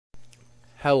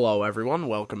Hello, everyone.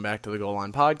 Welcome back to the Goal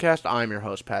Line Podcast. I'm your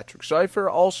host, Patrick Seifer,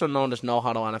 also known as No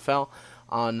Huddle NFL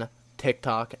on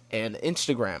TikTok and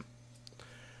Instagram.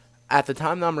 At the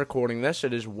time that I'm recording this,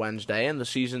 it is Wednesday, and the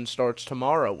season starts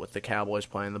tomorrow with the Cowboys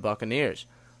playing the Buccaneers.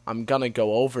 I'm going to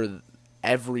go over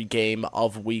every game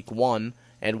of Week 1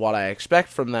 and what I expect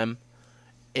from them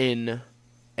in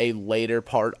a later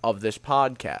part of this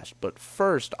podcast. But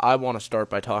first, I want to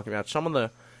start by talking about some of the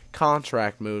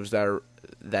contract moves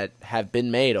that have been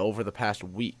made over the past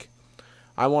week.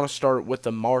 I want to start with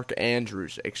the Mark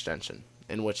Andrews extension,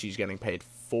 in which he's getting paid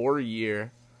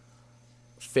 4-year,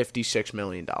 $56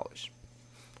 million.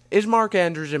 Is Mark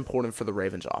Andrews important for the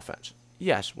Ravens offense?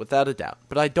 Yes, without a doubt.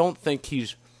 But I don't think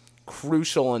he's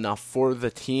crucial enough for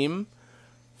the team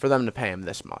for them to pay him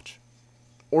this much.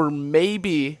 Or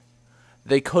maybe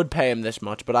they could pay him this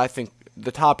much, but I think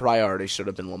the top priority should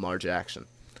have been Lamar Jackson.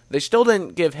 They still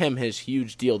didn't give him his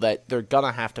huge deal that they're going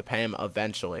to have to pay him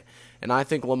eventually. And I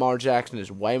think Lamar Jackson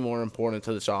is way more important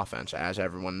to this offense, as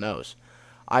everyone knows.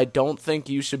 I don't think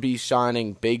you should be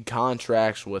signing big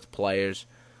contracts with players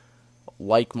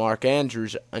like Mark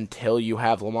Andrews until you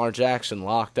have Lamar Jackson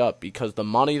locked up, because the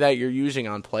money that you're using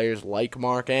on players like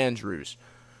Mark Andrews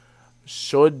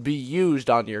should be used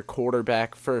on your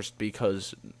quarterback first,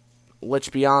 because let's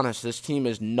be honest, this team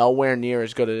is nowhere near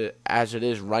as good as it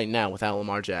is right now without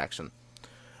Lamar Jackson.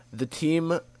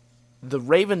 The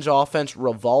Ravens offense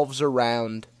revolves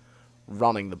around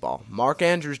running the ball. Mark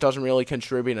Andrews doesn't really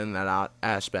contribute in that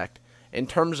aspect. In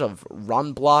terms of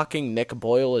run blocking, Nick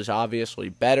Boyle is obviously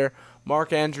better.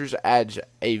 Mark Andrews adds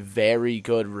a very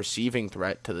good receiving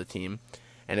threat to the team,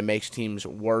 and it makes teams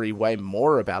worry way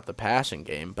more about the passing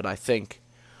game. But I think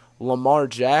Lamar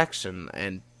Jackson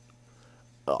and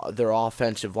their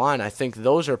offensive line, I think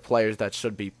those are players that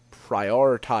should be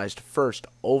prioritized first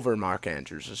over Mark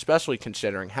Andrews, especially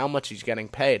considering how much he's getting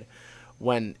paid,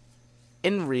 when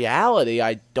in reality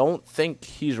I don't think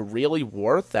he's really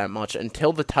worth that much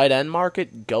until the tight end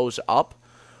market goes up,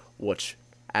 which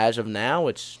as of now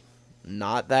it's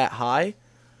not that high.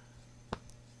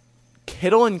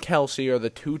 Kittle and Kelsey are the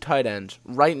two tight ends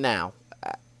right now.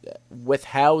 With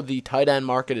how the tight end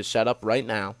market is set up right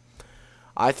now,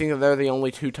 I think that they're the only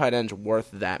two tight ends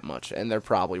worth that much, and they're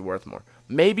probably worth more.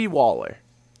 Maybe Waller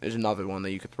is another one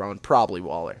that you could throw in, probably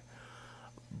Waller.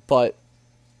 But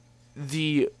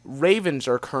the Ravens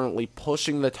are currently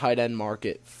pushing the tight end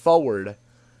market forward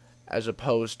as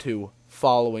opposed to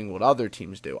following what other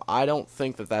teams do. I don't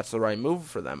think that that's the right move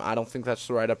for them. I don't think that's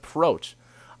the right approach.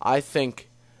 I think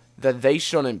that they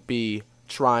shouldn't be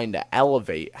trying to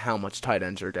elevate how much tight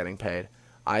ends are getting paid.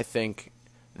 I think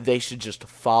they should just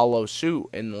follow suit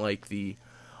in like the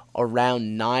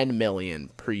around $9 million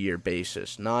per year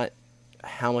basis. Not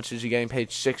how much is he getting paid?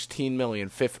 $14 million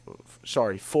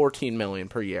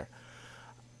per year.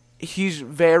 He's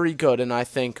very good, and I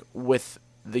think with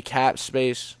the cap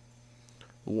space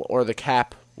or the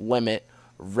cap limit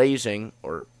raising,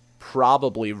 or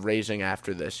probably raising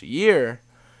after this year,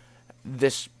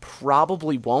 this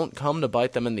probably won't come to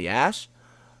bite them in the ass,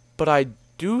 but I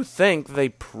do think they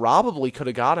probably could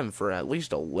have got him for at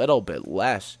least a little bit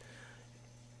less.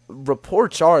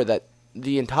 Reports are that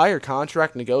the entire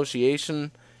contract negotiation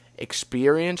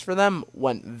experience for them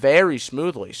went very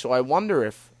smoothly, so I wonder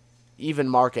if even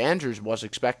Mark Andrews was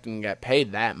expecting to get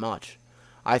paid that much.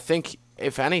 I think,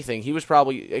 if anything, he was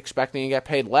probably expecting to get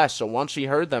paid less, so once he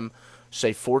heard them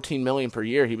say $14 million per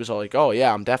year, he was like, oh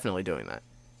yeah, I'm definitely doing that.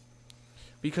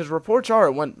 Because reports are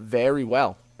it went very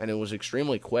well, and it was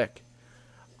extremely quick.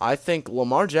 I think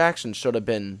Lamar Jackson should have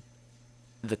been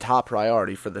the top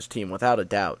priority for this team, without a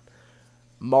doubt.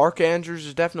 Mark Andrews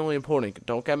is definitely important,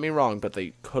 don't get me wrong, but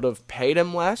they could have paid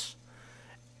him less.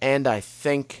 And I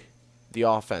think the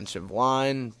offensive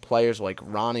line, players like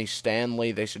Ronnie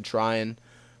Stanley, they should try and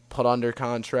put under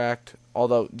contract.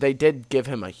 Although they did give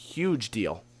him a huge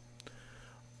deal.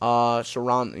 So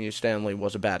Ronnie Stanley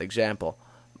was a bad example.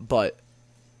 But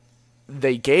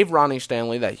they gave Ronnie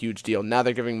Stanley that huge deal. Now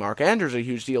they're giving Mark Andrews a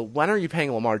huge deal. When are you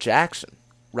paying Lamar Jackson,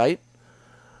 right?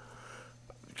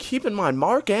 Keep in mind,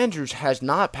 Mark Andrews has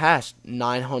not passed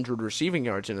 900 receiving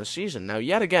yards in a season. Now,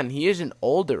 yet again, he isn't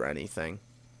old or anything.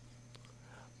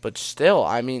 But still,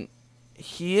 I mean,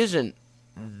 he isn't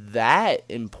that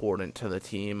important to the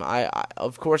team.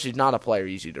 Of course, he's not a player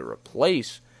easy to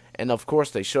replace. And, of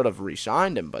course, they should have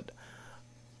re-signed him. But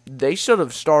they should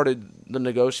have started the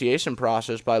negotiation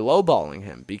process by lowballing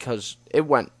him, because it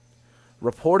went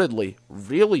reportedly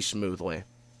really smoothly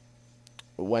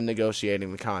when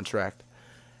negotiating the contract.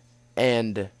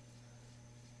 And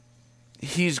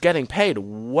he's getting paid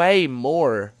way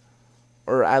more,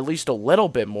 or at least a little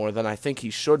bit more, than I think he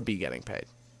should be getting paid.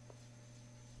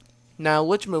 Now,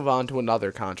 let's move on to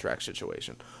another contract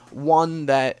situation. One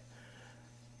that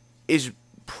is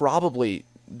probably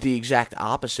the exact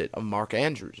opposite of Mark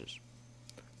Andrews'.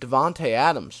 Devante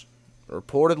Adams,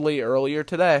 reportedly earlier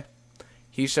today,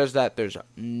 he says that there's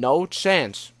no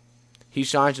chance he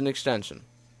signs an extension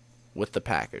with the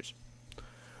Packers.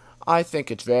 I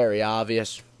think it's very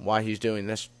obvious why he's doing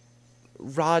this.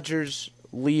 Rodgers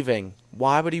leaving.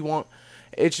 Why would he want...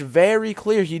 It's very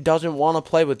clear he doesn't want to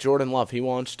play with Jordan Love. He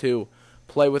wants to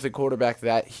play with a quarterback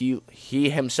that he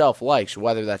himself likes,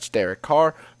 whether that's Derek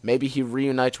Carr. Maybe he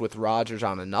reunites with Rodgers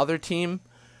on another team.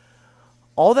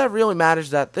 All that really matters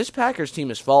is that this Packers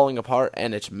team is falling apart,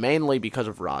 and it's mainly because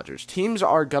of Rodgers. Teams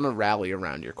are going to rally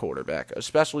around your quarterback,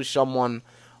 especially someone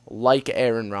like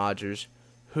Aaron Rodgers,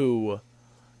 who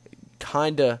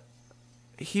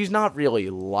he's not really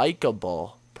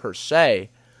likable per se,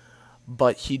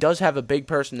 but he does have a big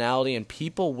personality, and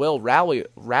people will rally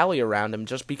around him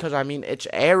just because, it's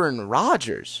Aaron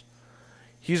Rodgers.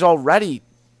 He already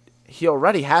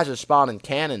has a spot in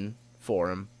canon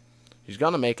for him. He's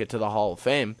going to make it to the Hall of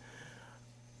Fame.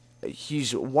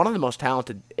 He's one of the most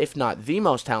talented, if not the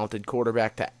most talented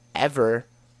quarterback to ever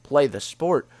play the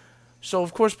sport. So,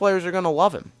 of course, players are going to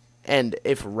love him. And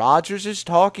if Rodgers is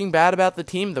talking bad about the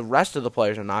team, the rest of the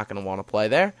players are not going to want to play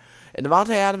there. And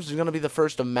Devante Adams is going to be the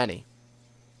first of many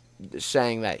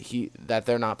saying that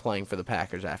they're not playing for the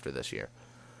Packers after this year.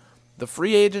 The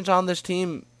free agents on this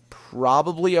team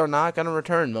probably are not going to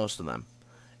return, most of them.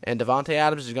 And Devante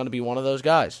Adams is going to be one of those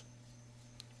guys.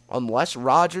 Unless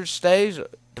Rodgers stays,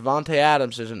 Devante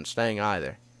Adams isn't staying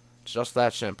either. It's just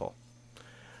that simple.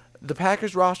 The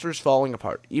Packers roster is falling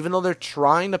apart. Even though they're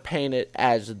trying to paint it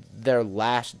as their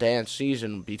last dance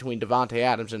season between Devante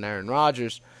Adams and Aaron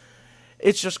Rodgers,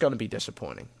 it's just going to be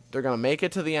disappointing. They're going to make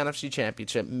it to the NFC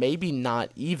Championship, maybe not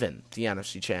even the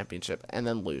NFC Championship, and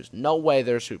then lose. No way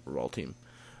they're a Super Bowl team.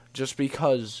 Just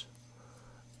because,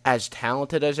 as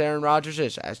talented as Aaron Rodgers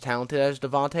is, as talented as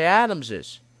Devante Adams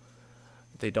is,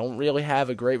 they don't really have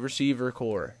a great receiver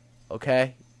core,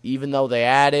 okay? Even though they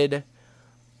added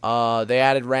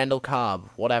Randall Cobb,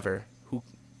 whatever.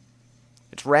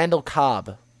 It's Randall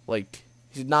Cobb.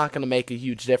 He's not going to make a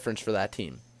huge difference for that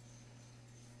team.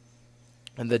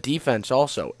 And the defense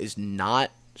also is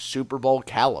not Super Bowl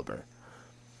caliber.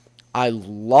 I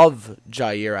love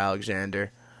Jair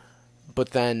Alexander, but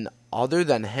then other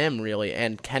than him, really,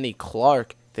 and Kenny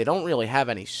Clark, they don't really have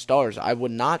any stars. I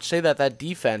would not say that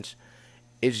defense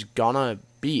is gonna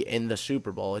be in the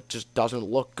Super Bowl. It just doesn't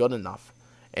look good enough.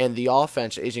 And the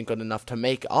offense isn't good enough to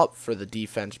make up for the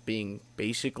defense being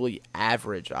basically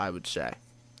average, I would say.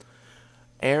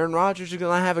 Aaron Rodgers is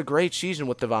going to have a great season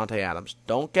with Devante Adams.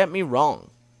 Don't get me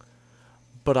wrong.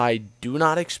 But I do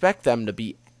not expect them to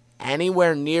be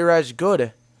anywhere near as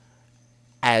good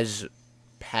as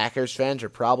Packers fans are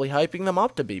probably hyping them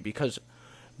up to be, because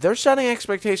they're setting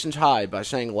expectations high by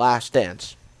saying last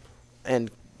dance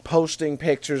and posting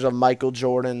pictures of Michael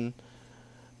Jordan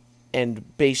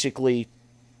and basically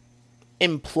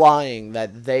implying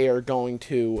that they are going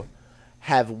to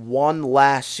have one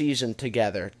last season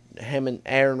together, him and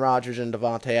Aaron Rodgers and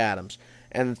Devante Adams,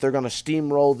 and that they're going to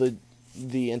steamroll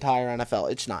the entire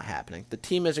NFL. It's not happening. The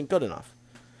team isn't good enough.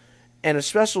 And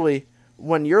especially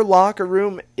when your locker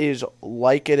room is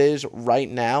like it is right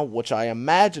now, which I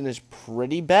imagine is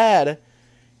pretty bad,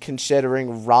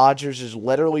 considering Rodgers is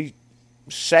literally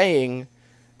saying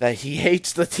that he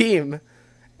hates the team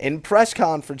in press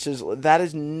conferences, that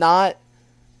is not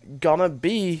gonna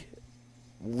be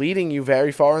leading you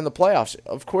very far in the playoffs.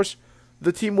 Of course,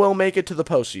 the team will make it to the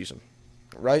postseason,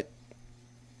 right?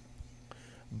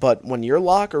 But when your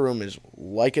locker room is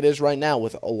like it is right now,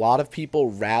 with a lot of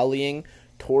people rallying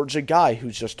towards a guy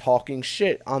who's just talking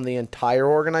shit on the entire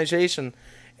organization,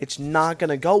 it's not going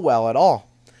to go well at all.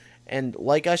 And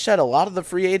like I said, a lot of the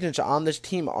free agents on this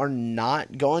team are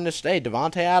not going to stay.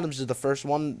 Devante Adams is the first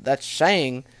one that's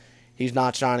saying he's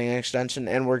not signing an extension,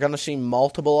 and we're going to see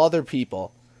multiple other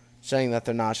people saying that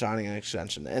they're not signing an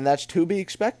extension, and that's to be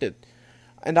expected.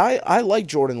 And I like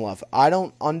Jordan Love. I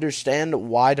don't understand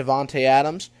why Devante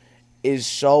Adams is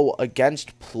so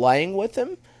against playing with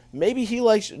him. Maybe he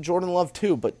likes Jordan Love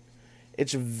too, but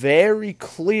it's very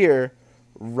clear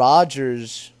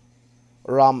Rodgers,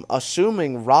 or I'm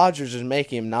assuming Rodgers is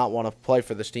making him not want to play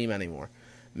for this team anymore.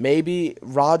 Maybe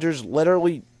Rodgers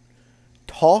literally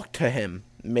talked to him,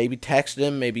 maybe texted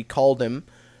him, maybe called him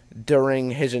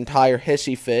during his entire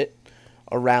hissy fit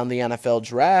around the NFL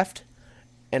draft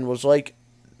and was like,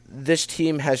 this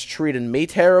team has treated me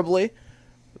terribly.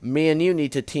 Me and you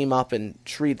need to team up and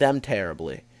treat them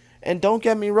terribly. And don't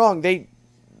get me wrong,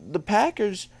 the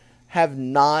Packers have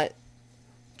not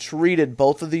treated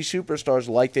both of these superstars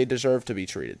like they deserve to be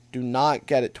treated. Do not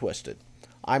get it twisted.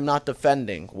 I'm not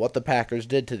defending what the Packers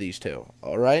did to these two,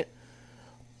 all right?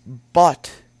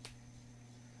 But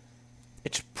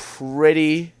it's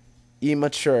pretty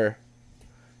immature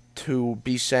to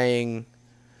be saying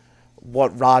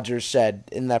what Rodgers said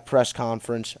in that press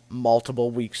conference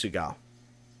multiple weeks ago.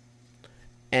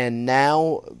 And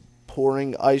now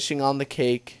pouring icing on the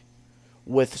cake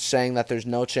with saying that there's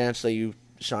no chance that you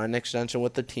sign an extension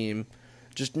with the team.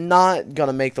 Just not going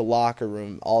to make the locker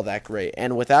room all that great.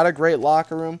 And without a great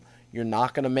locker room, you're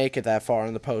not going to make it that far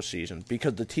in the postseason.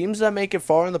 Because the teams that make it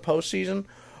far in the postseason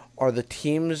are the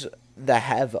teams that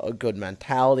have a good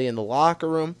mentality in the locker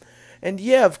room. And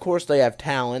yeah, of course they have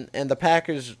talent. And the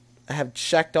Packers have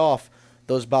checked off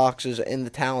those boxes in the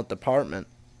talent department.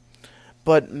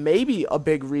 But maybe a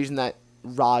big reason that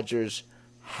Rodgers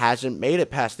hasn't made it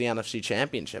past the NFC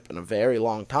Championship in a very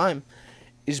long time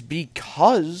is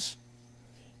because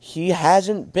he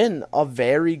hasn't been a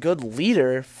very good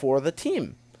leader for the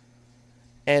team.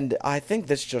 And I think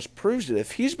this just proves it.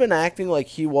 If he's been acting like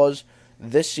he was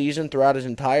this season throughout his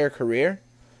entire career,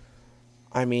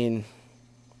 I mean,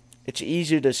 it's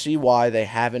easy to see why they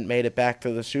haven't made it back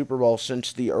to the Super Bowl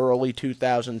since the early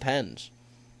 2010s.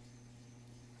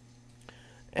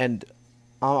 And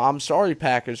I'm sorry,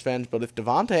 Packers fans, but if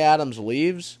Devante Adams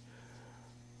leaves,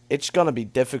 it's going to be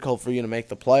difficult for you to make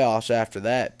the playoffs after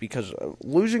that, because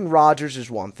losing Rodgers is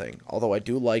one thing. Although I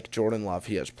do like Jordan Love.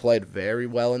 He has played very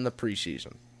well in the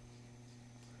preseason.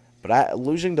 But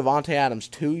losing Devante Adams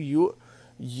too,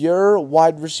 your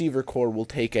wide receiver core will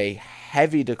take a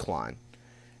heavy decline.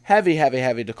 Heavy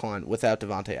decline without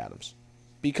Devante Adams.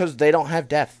 Because they don't have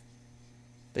depth.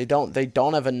 They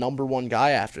don't have a number one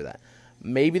guy after that.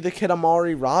 Maybe the kid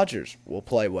Amari Rodgers will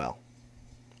play well.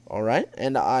 All right?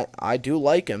 And I do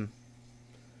like him.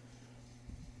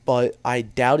 But I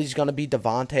doubt he's going to be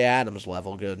Devante Adams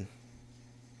level good.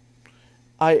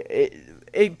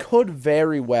 It could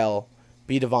very well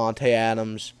be Devante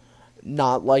Adams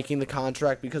not liking the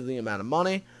contract because of the amount of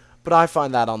money, but I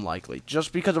find that unlikely.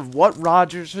 Just because of what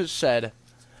Rodgers has said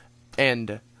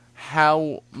and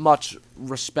how much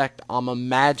respect I'm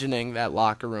imagining that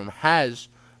locker room has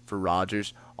for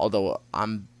Rodgers, although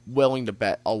I'm willing to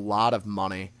bet a lot of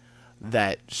money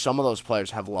that some of those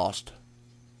players have lost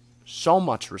so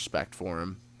much respect for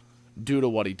him due to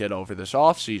what he did over this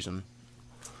offseason.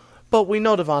 But we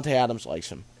know Devante Adams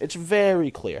likes him. It's very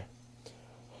clear.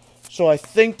 So I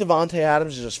think Devante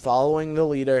Adams is just following the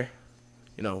leader.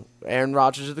 You know, Aaron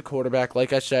Rodgers is the quarterback.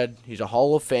 Like I said, he's a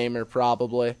Hall of Famer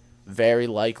probably. Very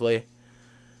likely.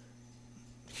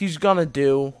 He's going to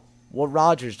do what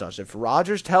Rodgers does. If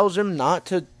Rodgers tells him not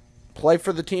to play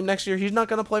for the team next year, he's not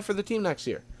going to play for the team next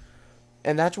year.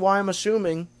 And that's why I'm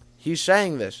assuming he's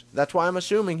saying this. That's why I'm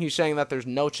assuming he's saying that there's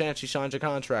no chance he signs a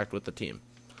contract with the team.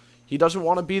 He doesn't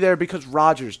want to be there because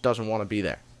Rodgers doesn't want to be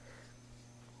there.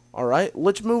 All right,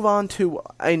 let's move on to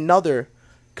another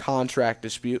contract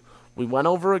dispute. We went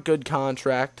over a good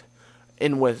contract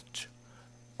in which,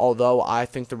 although I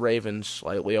think the Ravens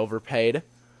slightly overpaid,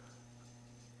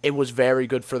 it was very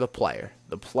good for the player.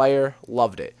 The player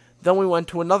loved it. Then we went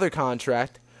to another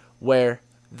contract where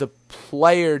the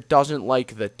player doesn't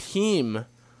like the team,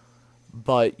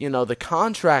 but, you know, the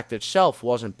contract itself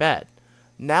wasn't bad.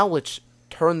 Now let's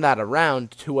turn that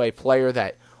around to a player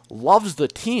that loves the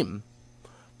team,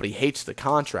 but he hates the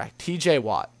contract. TJ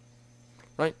Watt,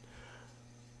 right?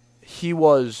 He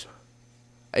was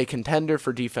a contender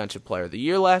for Defensive Player of the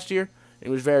Year last year. He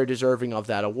was very deserving of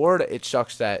that award. It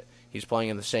sucks that he's playing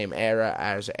in the same era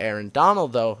as Aaron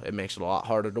Donald, though. It makes it a lot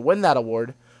harder to win that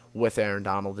award with Aaron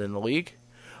Donald in the league.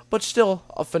 But still,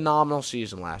 a phenomenal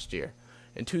season last year.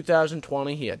 In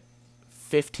 2020, he had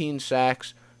 15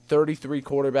 sacks, 33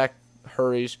 quarterback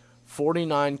hurries,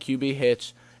 49 QB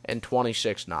hits, and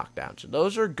 26 knockdowns.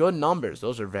 Those are good numbers.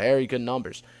 Those are very good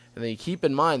numbers. And then you keep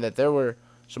in mind that there were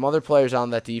some other players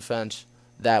on that defense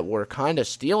that were kind of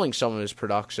stealing some of his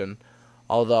production,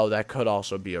 although that could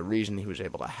also be a reason he was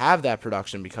able to have that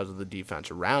production because of the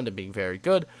defense around him being very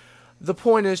good. The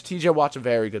point is, TJ Watt's a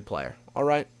very good player, all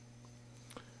right?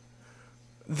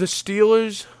 The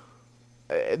Steelers,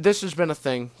 this has been a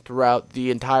thing throughout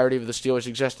the entirety of the Steelers'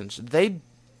 existence. They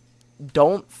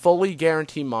don't fully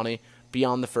guarantee money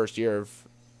beyond the first year of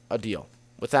a deal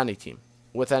with any team,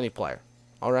 with any player,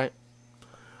 all right?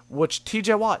 Which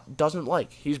TJ Watt doesn't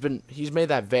like. He's made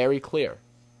that very clear.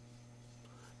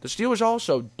 The Steelers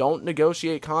also don't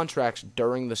negotiate contracts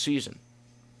during the season.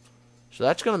 So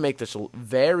that's going to make this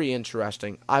very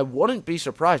interesting. I wouldn't be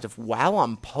surprised if while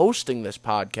I'm posting this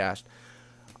podcast,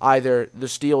 either the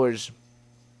Steelers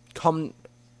come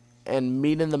and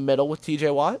meet in the middle with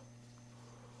TJ Watt,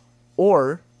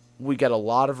 or we get a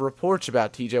lot of reports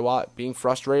about TJ Watt being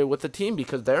frustrated with the team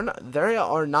because they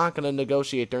are not going to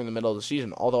negotiate during the middle of the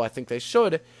season, although I think they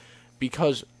should,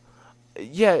 because,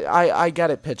 yeah, I get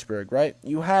it, Pittsburgh, right?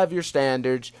 You have your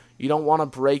standards. You don't want to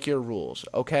break your rules,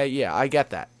 okay? Yeah, I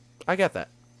get that.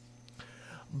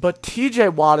 But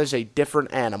TJ Watt is a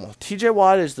different animal. TJ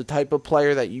Watt is the type of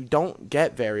player that you don't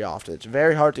get very often. It's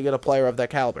very hard to get a player of that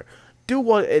caliber. Do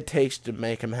what it takes to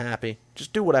make him happy.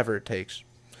 Just do whatever it takes.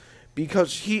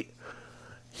 Because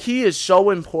he is so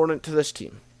important to this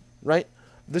team, right?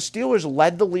 The Steelers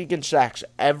led the league in sacks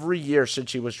every year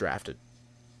since he was drafted.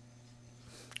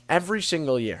 Every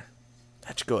single year.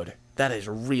 That's good. That is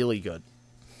really good.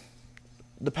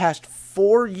 The past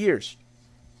 4 years,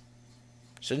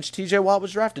 since TJ Watt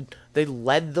was drafted, they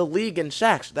led the league in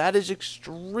sacks. That is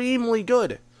extremely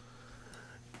good.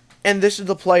 And this is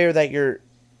the player that you're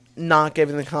not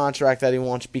giving the contract that he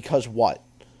wants because what?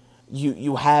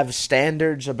 You have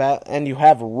standards about, and you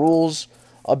have rules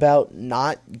about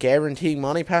not guaranteeing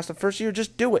money past the first year.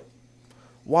 Just do it.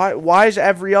 Why is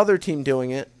every other team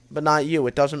doing it, but not you?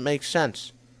 It doesn't make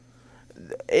sense.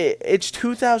 It's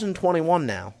 2021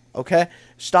 now, okay?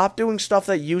 Stop doing stuff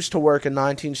that used to work in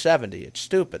 1970. It's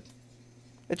stupid.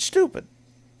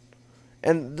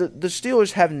 And the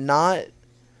Steelers have not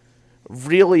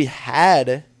really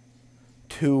had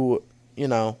to,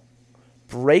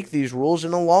 break these rules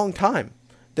in a long time.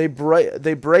 They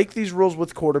break these rules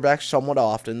with quarterbacks somewhat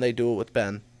often. They do it with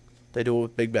Ben. They do it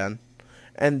with Big Ben.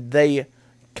 And they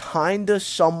kind of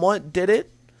somewhat did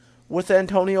it with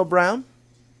Antonio Brown.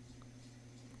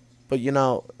 But,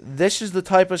 this is the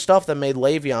type of stuff that made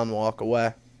Le'Veon walk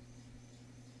away.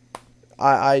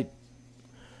 I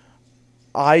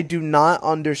do not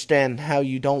understand how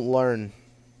you don't learn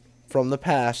from the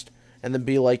past and then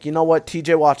be like, you know what,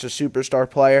 TJ Watt's a superstar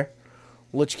player.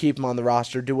 Let's keep him on the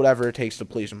roster. Do whatever it takes to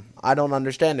please him. I don't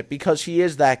understand it because he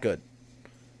is that good.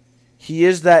 He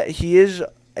is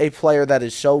a player that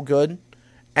is so good.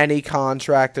 Any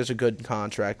contract is a good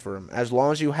contract for him. As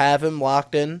long as you have him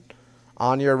locked in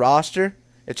on your roster,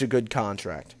 it's a good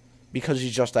contract because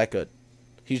he's just that good.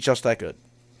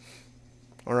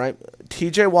 All right?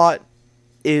 TJ Watt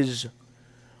is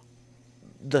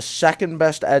the second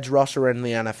best edge rusher in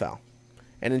the NFL.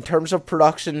 And in terms of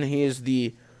production, he was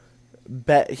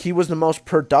the most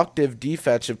productive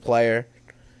defensive player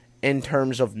in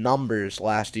terms of numbers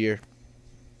last year.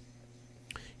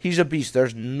 He's a beast.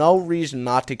 There's no reason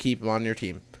not to keep him on your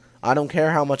team. I don't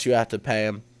care how much you have to pay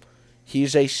him.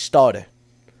 He's a stud.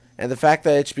 And the fact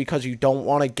that it's because you don't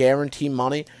want to guarantee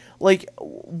money, like,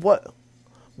 what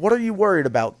are you worried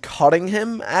about? Cutting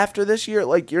him after this year?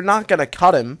 Like, you're not going to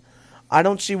cut him. I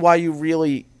don't see why you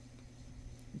really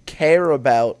care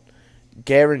about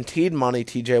guaranteed money,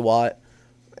 TJ Watt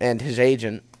and his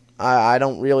agent. I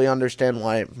don't really understand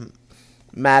why it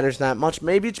matters that much.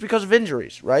 Maybe it's because of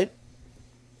injuries, right?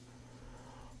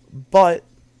 But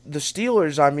the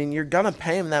Steelers, you're going to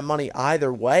pay him that money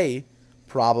either way,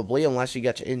 probably, unless he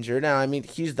gets injured. And,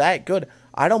 he's that good.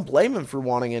 I don't blame him for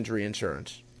wanting injury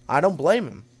insurance. I don't blame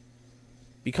him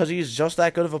because he's just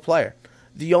that good of a player.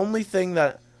 The only thing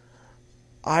that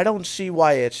I don't see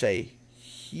why it's a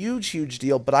huge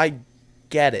deal, but I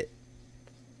get it.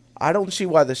 I don't see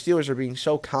why the Steelers are being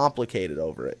so complicated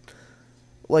over it.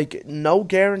 Like, no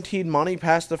guaranteed money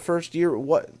past the first year.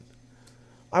 What?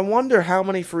 I wonder how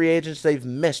many free agents they've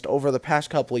missed over the past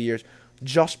couple of years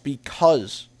just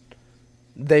because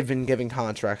they've been giving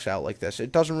contracts out like this.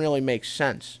 It doesn't really make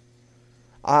sense.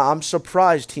 I'm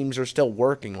surprised teams are still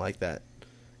working like that.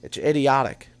 It's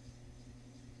idiotic.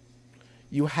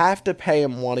 You have to pay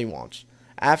him what he wants.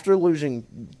 After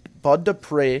losing Bud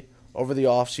Dupree over the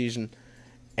offseason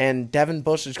and Devin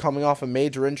Bush is coming off a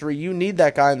major injury, you need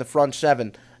that guy in the front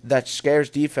seven that scares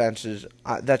defenses,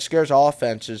 that scares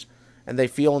offenses, and they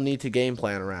feel a need to game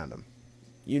plan around him.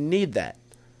 You need that.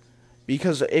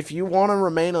 Because if you want to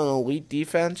remain an elite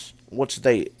defense, which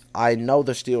I know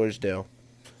the Steelers do.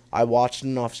 I watched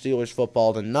enough Steelers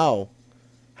football to know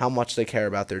how much they care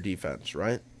about their defense,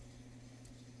 right?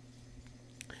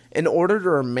 In order to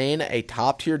remain a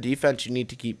top-tier defense, you need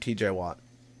to keep TJ Watt.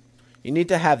 You need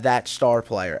to have that star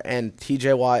player, and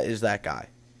TJ Watt is that guy.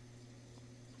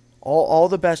 All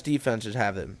the best defenses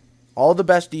have him. All the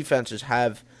best defenses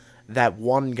have that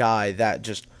one guy that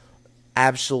just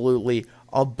absolutely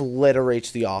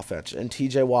obliterates the offense, and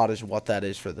TJ Watt is what that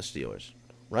is for the Steelers,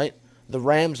 right? The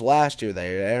Rams last year,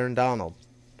 they had Aaron Donald.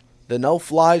 The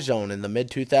no-fly zone in the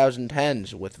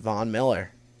mid-2010s with Von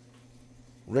Miller.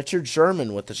 Richard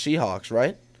Sherman with the Seahawks,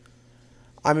 right?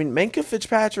 Minkah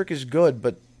Fitzpatrick is good,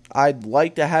 but I'd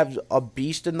like to have a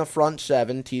beast in the front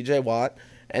seven, TJ Watt,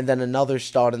 and then another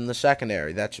stud in the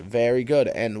secondary. That's very good.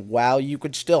 And while you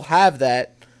could still have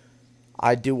that,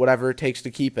 I'd do whatever it takes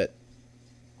to keep it.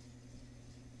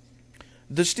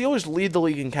 The Steelers lead the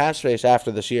league in cap space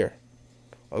after this year.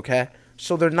 Okay?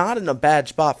 So they're not in a bad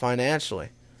spot financially.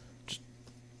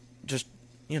 Just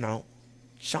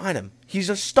sign him. He's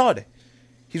a stud.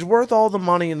 He's worth all the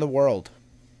money in the world.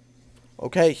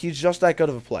 Okay? He's just that good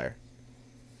of a player.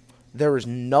 There is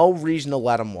no reason to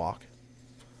let him walk.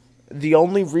 The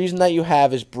only reason that you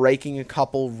have is breaking a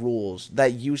couple rules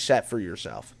that you set for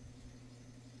yourself.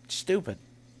 It's stupid.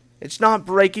 It's not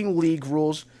breaking league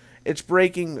rules. It's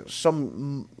breaking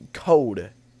some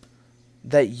code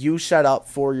that you set up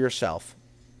for yourself.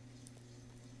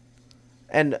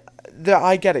 And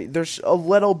I get it. There's a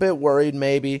little bit worried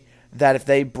maybe that if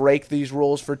they break these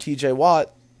rules for TJ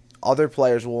Watt, other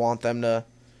players will want them to,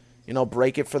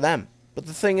 break it for them. But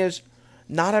the thing is,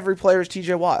 not every player is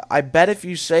TJ Watt. I bet if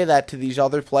you say that to these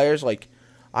other players, like,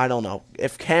 I don't know,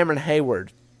 if Cameron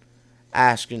Hayward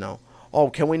asks, oh,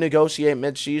 can we negotiate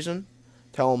midseason?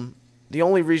 Tell him, the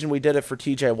only reason we did it for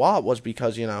TJ Watt was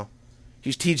because,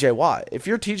 he's TJ Watt. If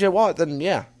you're TJ Watt, then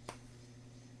yeah.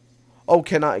 Oh,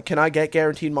 can I get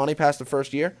guaranteed money past the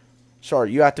first year?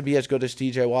 Sorry, you have to be as good as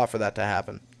TJ Watt for that to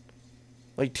happen.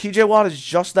 Like, TJ Watt is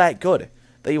just that good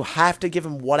that you have to give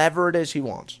him whatever it is he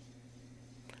wants.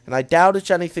 And I doubt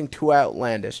it's anything too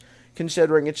outlandish,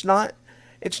 considering it's not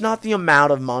the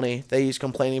amount of money that he's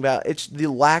complaining about. It's the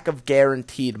lack of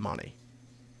guaranteed money.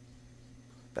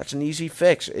 That's an easy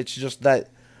fix. It's just that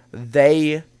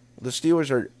the Steelers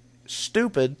are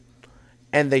stupid,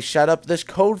 and they set up this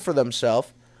code for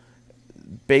themselves,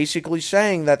 basically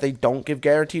saying that they don't give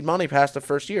guaranteed money past the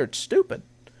first year. It's stupid.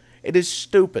 It is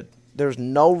stupid. There's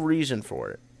no reason for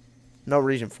it. No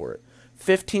reason for it.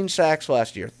 15 sacks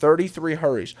last year, 33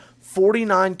 hurries,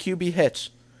 49 QB hits,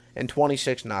 and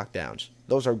 26 knockdowns.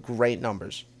 Those are great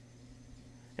numbers.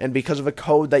 And because of a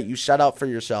code that you set up for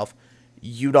yourself,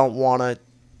 you don't want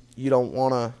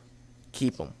to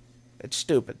keep them. It's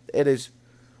stupid. It is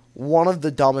one of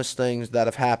the dumbest things that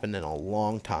have happened in a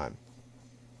long time.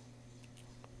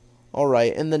 All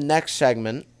right, in the next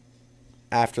segment,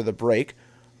 after the break,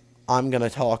 I'm going to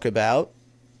talk about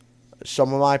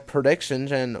some of my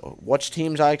predictions and which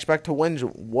teams I expect to win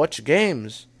which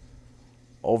games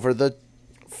over the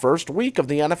first week of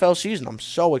the NFL season. I'm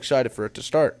so excited for it to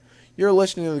start. You're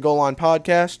listening to the Goal Line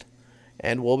Podcast,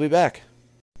 and we'll be back.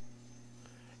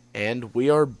 And we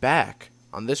are back.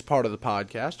 On this part of the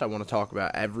podcast, I want to talk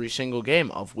about every single game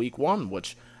of Week 1,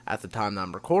 which, at the time that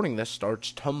I'm recording this,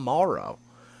 starts tomorrow.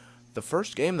 The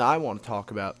first game that I want to talk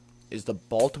about is the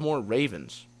Baltimore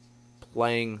Ravens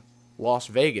playing Las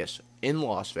Vegas, in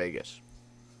Las Vegas.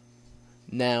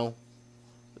 Now,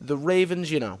 the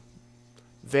Ravens,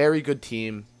 very good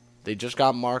team. They just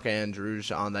got Mark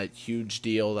Andrews on that huge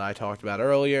deal that I talked about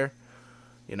earlier.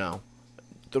 The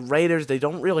Raiders, they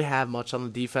don't really have much on the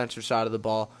defensive side of the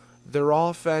ball. Their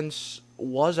offense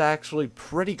was actually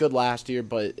pretty good last year,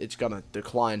 but it's going to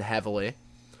decline heavily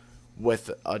with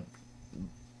a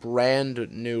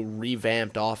brand new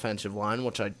revamped offensive line,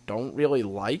 which I don't really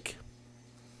like.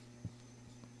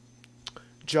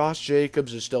 Josh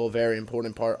Jacobs is still a very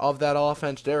important part of that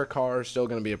offense. Derek Carr is still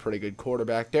going to be a pretty good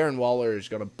quarterback. Darren Waller is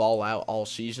going to ball out all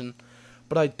season.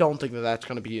 But I don't think that that's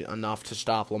going to be enough to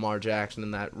stop Lamar Jackson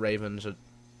and that Ravens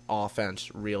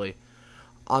offense, really.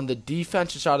 On the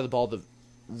defensive side of the ball,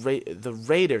 the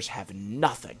Raiders have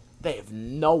nothing. They have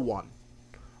no one.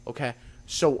 Okay?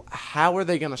 So how are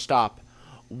they going to stop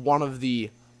one of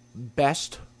the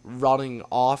best running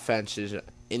offenses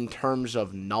in terms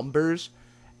of numbers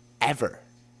ever?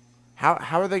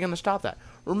 How are they going to stop that?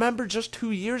 Remember just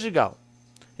 2 years ago,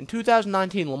 in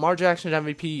 2019, Lamar Jackson's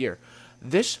MVP year,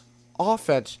 this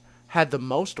offense had the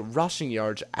most rushing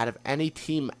yards out of any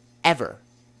team ever.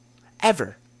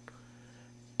 Ever.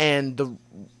 And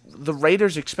the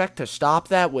Raiders expect to stop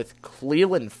that with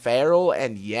Cleveland Farrell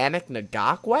and Yannick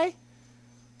Ngakoue?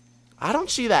 I don't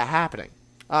see that happening.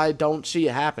 I don't see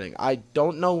it happening. I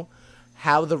don't know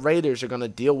how the Raiders are going to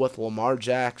deal with Lamar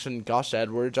Jackson, Gus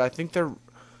Edwards. I think their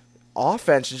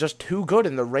offense is just too good,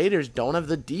 and the Raiders don't have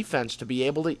the defense to be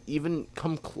able to even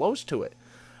come close to it.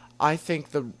 I think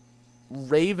the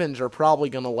Ravens are probably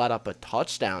going to let up a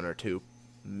touchdown or two,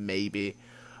 maybe.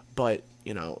 But,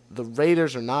 the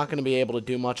Raiders are not going to be able to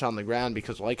do much on the ground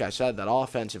because, like I said, that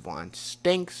offensive line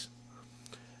stinks.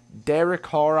 Derek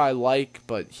Carr I like,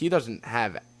 but he doesn't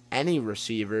have any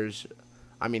receivers.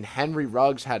 I mean, Henry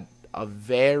Ruggs had a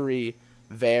very,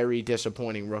 very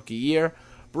disappointing rookie year.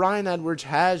 Bryan Edwards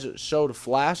has showed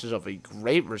flashes of a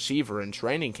great receiver in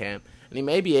training camp, And he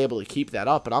may be able to keep that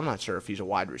up, but I'm not sure if he's a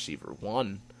wide receiver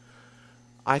one.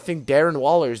 I think Darren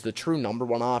Waller is the true number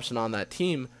one option on that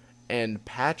team, and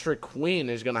Patrick Queen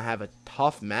is going to have a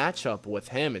tough matchup with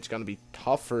him. It's going to be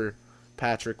tough for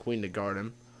Patrick Queen to guard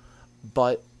him.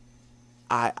 But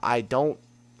I don't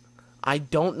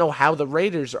know how the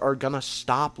Raiders are going to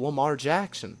stop Lamar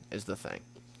Jackson is the thing.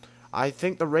 I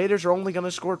think the Raiders are only going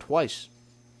to score twice,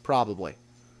 probably.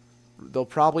 They'll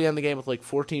probably end the game with like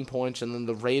 14 points, and then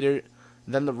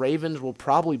the Ravens will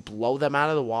probably blow them out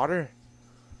of the water.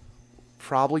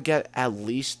 Probably get at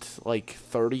least like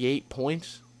 38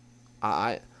 points.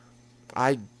 I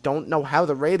don't know how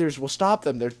the Raiders will stop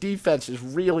them. Their defense is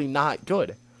really not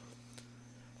good.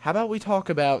 How about we talk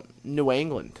about New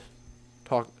England,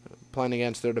 playing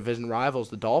against their division rivals,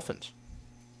 the Dolphins.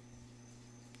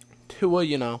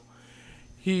 Tua,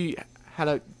 he had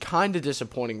a kind of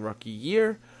disappointing rookie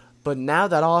year, but now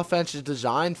that offense is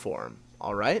designed for him,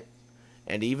 all right?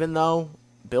 And even though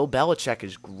Bill Belichick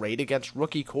is great against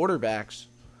rookie quarterbacks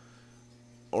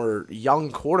or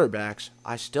young quarterbacks,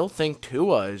 I still think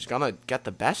Tua is going to get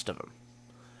the best of him.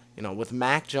 With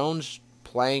Mac Jones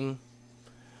playing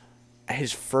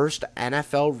his first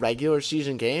NFL regular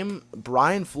season game,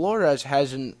 Brian Flores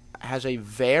has a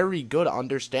very good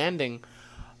understanding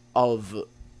of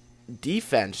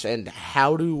defense and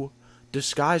how to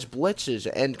disguise blitzes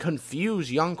and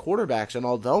confuse young quarterbacks. And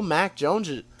although Mac Jones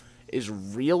is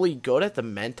really good at the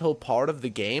mental part of the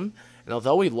game, and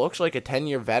although he looks like a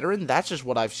 10-year veteran, that's just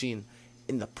what I've seen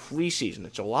in the preseason.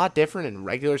 It's a lot different in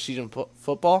regular season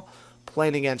football,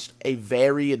 playing against a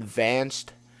very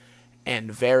advanced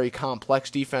and very complex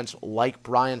defense like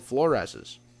Brian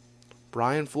Flores's.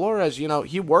 Brian Flores,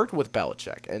 he worked with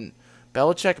Belichick, and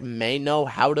Belichick may know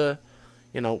how to,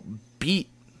 beat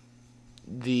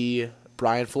the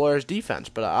Brian Flores defense,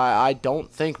 but I don't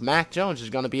think Mac Jones is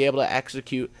going to be able to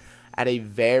execute at a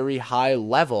very high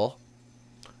level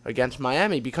against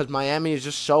Miami because Miami is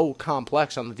just so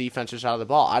complex on the defensive side of the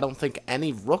ball. I don't think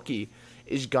any rookie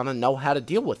is going to know how to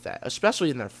deal with that, especially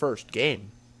in their first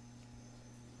game.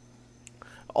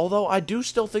 Although I do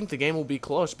still think the game will be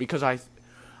close because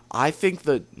I think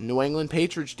the New England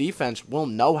Patriots defense will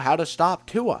know how to stop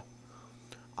Tua.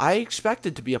 I expect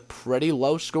it to be a pretty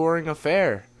low-scoring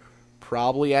affair,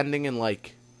 probably ending in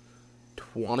like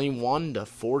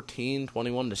 21-14,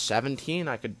 21-17.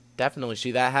 I could definitely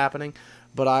see that happening,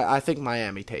 but I think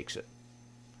Miami takes it.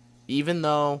 Even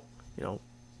though,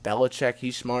 Belichick,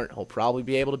 he's smart, he'll probably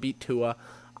be able to beat Tua.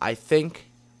 I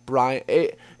think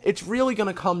it's really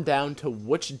going to come down to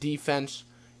which defense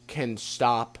can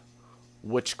stop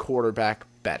which quarterback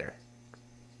better.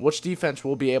 Which defense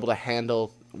will be able to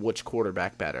handle which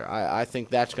quarterback better. I think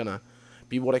that's going to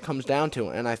be what it comes down to.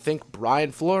 And I think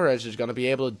Brian Flores is going to be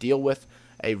able to deal with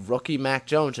a rookie Mac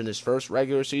Jones in his first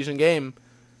regular season game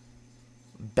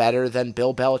better than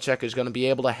Bill Belichick is going to be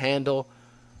able to handle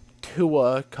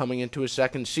Tua coming into his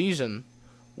second season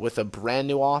with a brand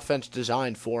new offense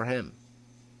designed for him.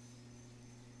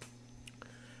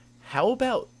 How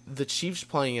about the Chiefs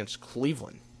playing against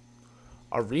Cleveland?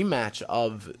 A rematch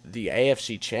of the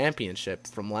AFC Championship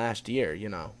from last year,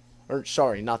 Or,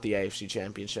 sorry, not the AFC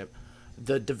Championship.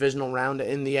 The divisional round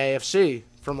in the AFC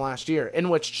from last year, in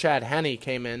which Chad Henne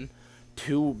came in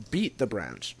to beat the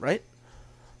Browns, right?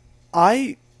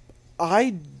 I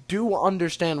do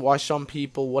understand why some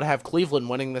people would have Cleveland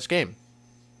winning this game.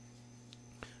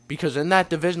 Because in that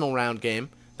divisional round game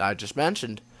that I just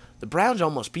mentioned, the Browns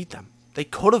almost beat them. They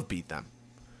could have beat them.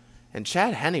 And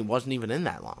Chad Henne wasn't even in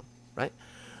that long, right?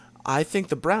 I think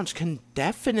the Browns can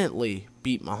definitely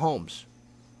beat Mahomes.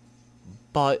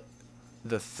 But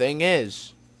the thing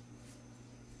is,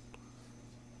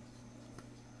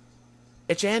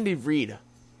 it's Andy Reid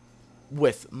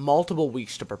with multiple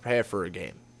weeks to prepare for a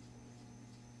game.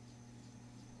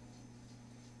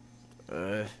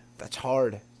 That's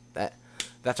hard.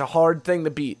 That's a hard thing to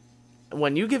beat.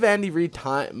 When you give Andy Reid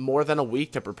time more than a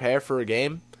week to prepare for a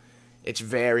game, it's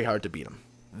very hard to beat him.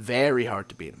 Very hard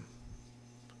to beat him.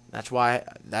 That's why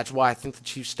I think the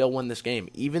Chiefs still win this game.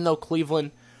 Even though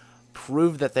Cleveland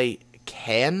proved that they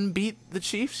can beat the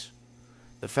Chiefs,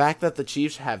 the fact that the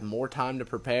Chiefs have more time to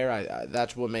prepare,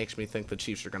 that's what makes me think the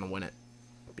Chiefs are going to win it.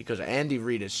 Because Andy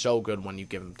Reid is so good when you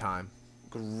give him time.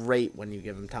 Great when you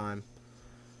give him time.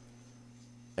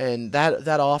 And that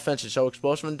offense is so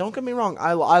explosive. And don't get me wrong,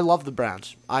 I love the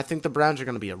Browns. I think the Browns are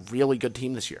going to be a really good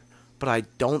team this year. But I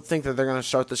don't think that they're going to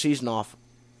start the season off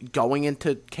going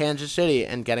into Kansas City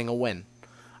and getting a win.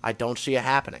 I don't see it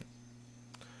happening.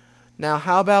 Now,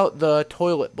 how about the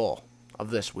toilet bowl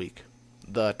of this week?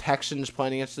 The Texans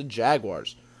playing against the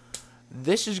Jaguars.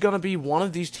 This is going to be one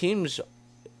of these teams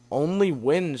only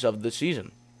wins of the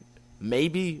season.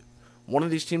 Maybe one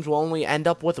of these teams will only end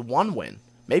up with one win.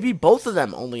 Maybe both of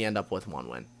them only end up with one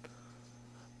win.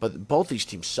 But both these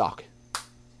teams suck.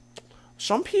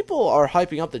 Some people are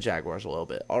hyping up the Jaguars a little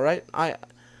bit, all right?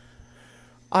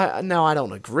 Now, I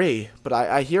don't agree, but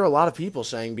I hear a lot of people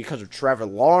saying because of Trevor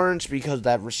Lawrence, because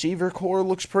that receiver core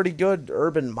looks pretty good,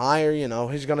 Urban Meyer,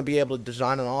 he's going to be able to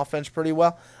design an offense pretty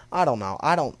well. I don't know.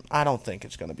 I don't think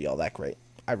it's going to be all that great.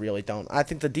 I really don't. I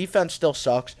think the defense still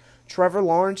sucks. Trevor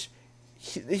Lawrence,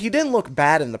 he didn't look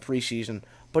bad in the preseason,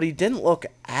 but he didn't look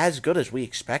as good as we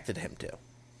expected him to.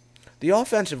 The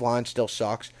offensive line still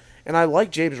sucks, and I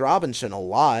like James Robinson a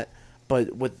lot,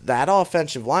 but with that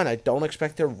offensive line, I don't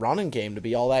expect their running game to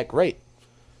be all that great.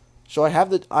 So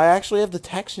I actually have the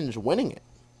Texans winning it,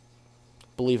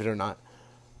 believe it or not,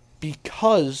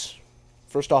 because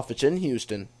first off, it's in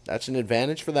Houston. That's an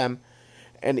advantage for them.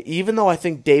 And even though I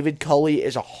think David Culley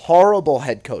is a horrible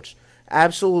head coach,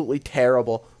 absolutely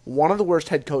terrible, one of the worst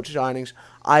head coach signings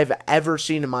I've ever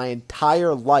seen in my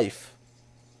entire life,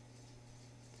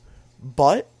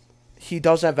 but he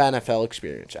does have NFL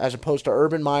experience, as opposed to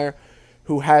Urban Meyer,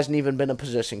 who hasn't even been a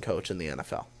position coach in the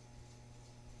NFL.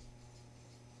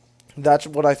 That's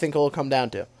what I think it will come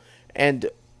down to. And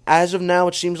as of now,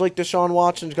 it seems like Deshaun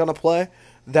Watson's going to play.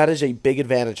 That is a big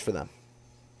advantage for them.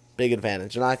 Big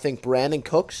advantage. And I think Brandon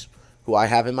Cooks, who I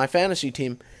have in my fantasy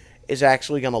team, is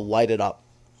actually going to light it up.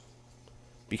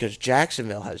 Because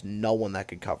Jacksonville has no one that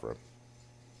could cover him.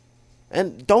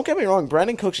 And don't get me wrong,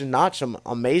 Brandon Cooks is not some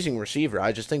amazing receiver.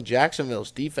 I just think Jacksonville's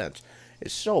defense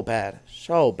is so bad.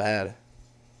 So bad.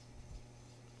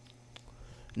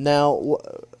 Now,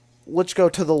 let's go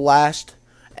to the last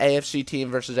AFC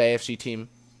team versus AFC team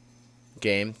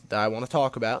game that I want to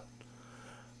talk about.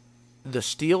 The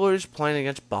Steelers playing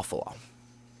against Buffalo.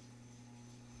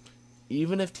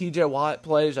 Even if TJ Watt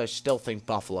plays, I still think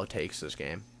Buffalo takes this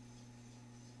game.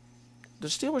 The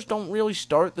Steelers don't really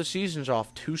start the seasons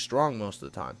off too strong most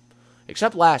of the time.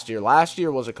 Except last year. Last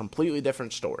year was a completely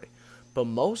different story. But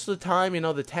most of the time, the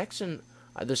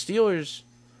Steelers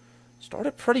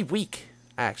started pretty weak,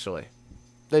 actually.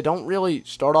 They don't really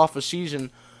start off a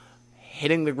season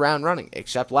hitting the ground running,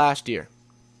 except last year.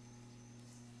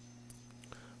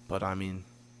 But,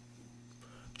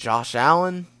 Josh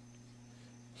Allen,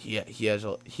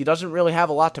 he doesn't really have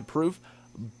a lot to prove,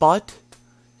 but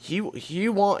he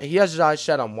has his eyes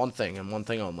set on one thing and one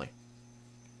thing only.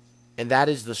 And that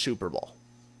is the Super Bowl.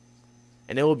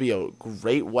 And it will be a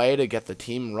great way to get the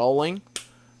team rolling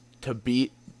to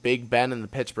beat Big Ben and the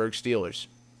Pittsburgh Steelers.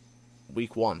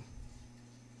 Week 1.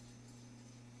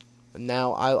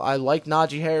 Now, I like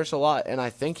Najee Harris a lot, and I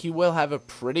think he will have a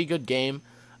pretty good game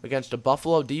against a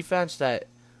Buffalo defense that,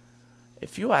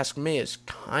 if you ask me, is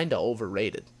kind of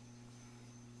overrated.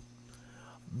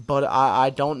 But I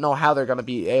don't know how they're going to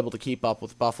be able to keep up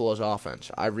with Buffalo's offense.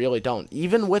 I really don't.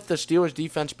 Even with the Steelers'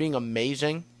 defense being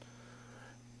amazing,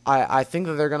 I think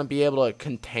that they're going to be able to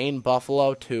contain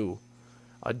Buffalo to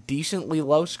a decently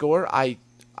low score. I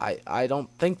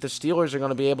don't think the Steelers are going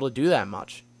to be able to do that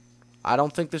much. I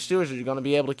don't think the Steelers are going to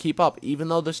be able to keep up. Even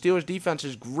though the Steelers' defense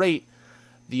is great,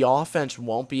 the offense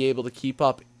won't be able to keep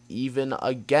up even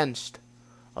against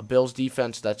a Bills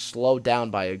defense that's slowed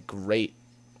down by a great,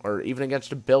 or even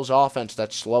against a Bills offense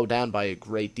that's slowed down by a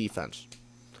great defense.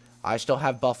 I still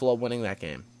have Buffalo winning that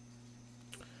game.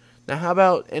 Now, how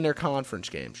about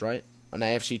interconference games, right? An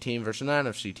AFC team versus an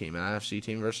NFC team, an NFC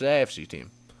team versus an AFC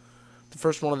team. The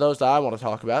first one of those that I want to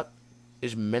talk about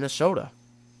is Minnesota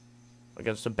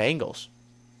against the Bengals.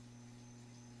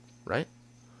 Right?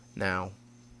 Now,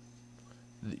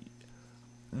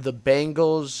 the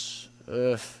Bengals,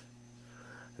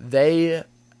 they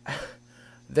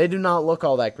do not look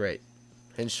all that great.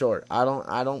 In short, I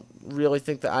don't really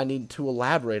think that I need to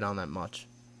elaborate on that much.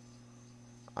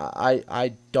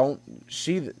 I don't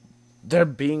see there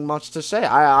being much to say.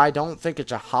 I don't think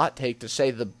it's a hot take to say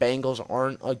the Bengals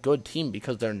aren't a good team,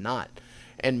 because they're not.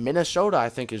 And Minnesota, I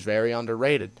think, is very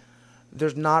underrated.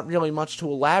 There's not really much to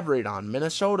elaborate on.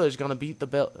 Minnesota is going to beat the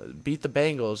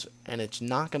Bengals, and it's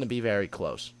not going to be very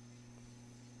close.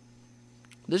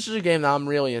 This is a game that I'm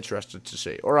really interested to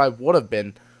see, or I would have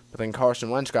been, but then Carson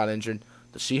Wentz got injured.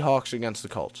 The Seahawks against the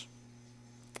Colts.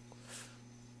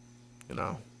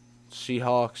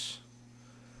 Seahawks,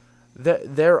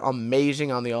 they're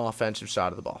amazing on the offensive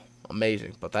side of the ball.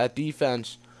 Amazing. But that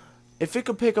defense, if it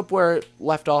could pick up where it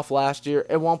left off last year,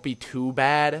 it won't be too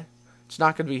bad. It's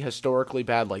not going to be historically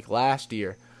bad like last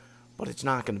year, but it's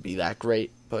not going to be that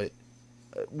great. But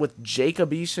with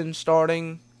Jacob Eason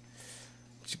starting,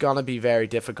 it's going to be very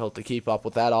difficult to keep up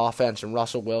with that offense and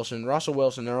Russell Wilson. Russell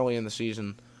Wilson early in the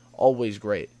season, always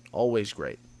great. Always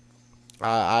great.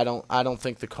 I don't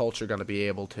think the Colts are going to be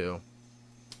able to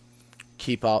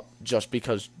keep up just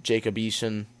because Jacob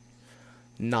Eason,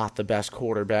 not the best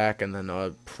quarterback, and then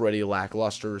a pretty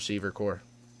lackluster receiver core.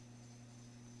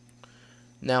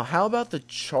 Now, how about the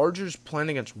Chargers playing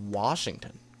against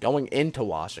Washington, going into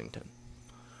Washington?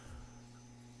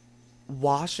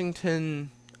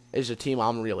 Washington is a team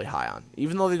I'm really high on.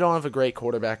 Even though they don't have a great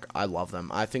quarterback, I love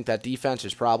them. I think that defense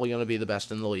is probably going to be the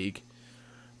best in the league.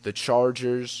 The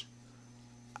Chargers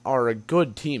are a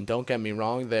good team, don't get me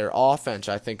wrong. Their offense,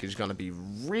 I think, is going to be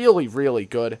really, really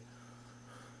good.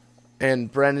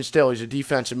 And Brandon Staley's a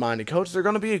defensive-minded coach. They're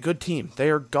going to be a good team. They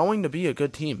are going to be a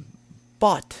good team.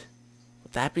 But,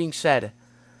 with that being said,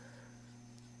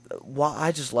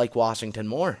 I just like Washington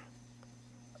more.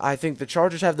 I think the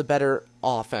Chargers have the better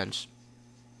offense.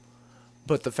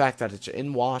 But the fact that it's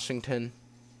in Washington,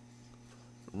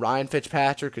 Ryan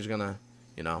Fitzpatrick is going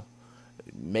to,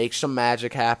 make some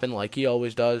magic happen like he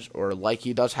always does, or like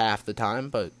he does half the time.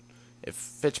 But if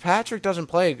Fitzpatrick doesn't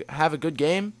have a good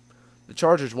game, the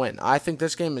Chargers win. I think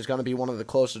this game is going to be one of the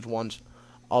closest ones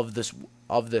of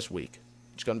this week.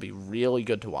 It's going to be really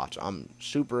good to watch. I'm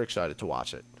super excited to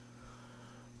watch it.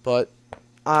 But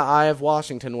I have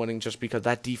Washington winning just because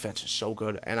that defense is so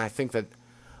good. And I think that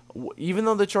even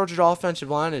though the Chargers' offensive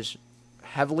line is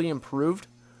heavily improved,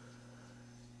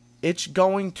 it's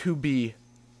going to be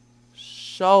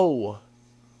so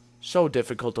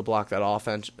difficult to block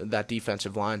that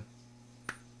defensive line.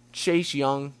 Chase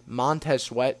Young, Montez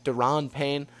Sweat, Deron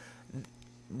Payne,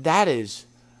 that is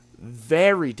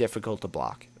very difficult to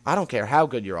block. I don't care how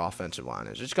good your offensive line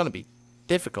is. It's going to be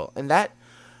difficult. And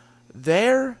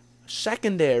their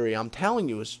secondary, I'm telling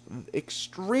you, is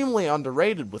extremely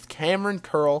underrated with Cameron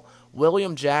Curl,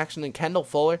 William Jackson, and Kendall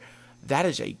Fuller.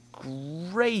 That's a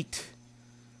great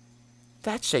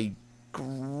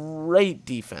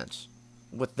defense.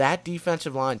 With that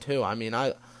defensive line, too. I mean,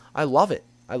 I love it.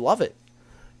 I love it.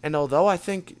 And although I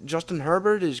think Justin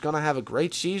Herbert is going to have a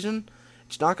great season,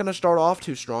 it's not going to start off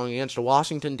too strong against a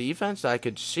Washington defense. I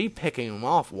could see picking him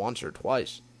off once or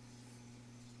twice.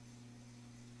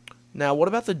 Now, what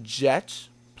about the Jets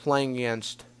playing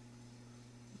against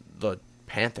the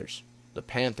Panthers? The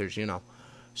Panthers,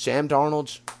 Sam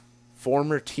Darnold's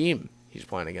former team he's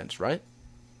playing against, right?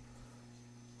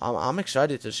 I'm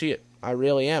excited to see it. I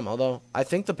really am. Although, I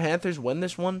think the Panthers win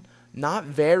this one. Not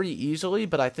very easily,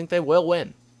 but I think they will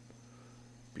win.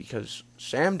 Because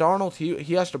Sam Darnold,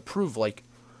 he has to prove,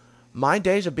 my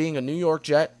days of being a New York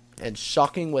Jet and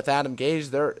sucking with Adam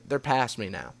Gase, they're past me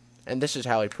now. And this is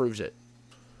how he proves it.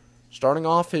 Starting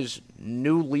off his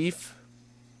new leaf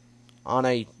on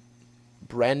a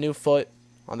brand new foot,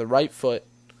 on the right foot,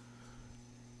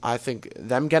 I think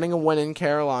them getting a win in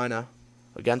Carolina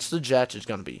against the Jets is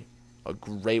going to be a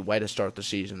great way to start the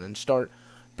season and start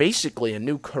basically a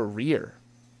new career.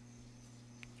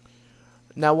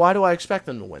 Now, why do I expect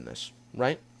them to win this,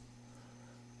 right?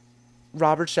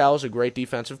 Robert Saleh is a great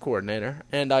defensive coordinator,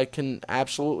 and I can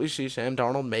absolutely see Sam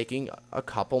Darnold making a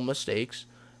couple mistakes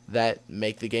that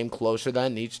make the game closer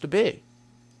than it needs to be.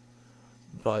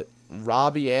 But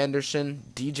Robbie Anderson,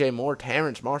 DJ Moore,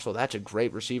 Terrence Marshall, that's a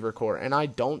great receiver core, and I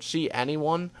don't see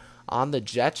anyone on the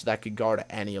Jets that could guard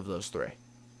any of those three,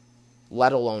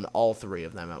 let alone all three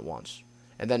of them at once.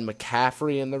 And then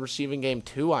McCaffrey in the receiving game,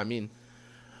 too. I mean,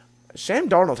 Sam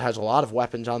Darnold has a lot of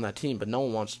weapons on that team, but no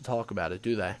one wants to talk about it,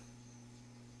 do they?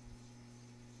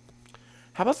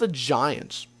 How about the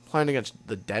Giants playing against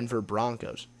the Denver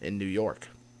Broncos in New York?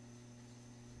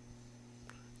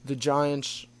 The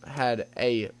Giants had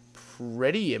a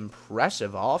pretty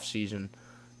impressive offseason,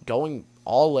 going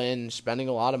all in, spending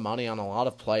a lot of money on a lot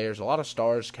of players, a lot of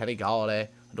stars, Kenny Golladay,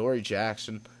 Adoree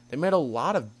Jackson. They made a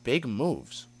lot of big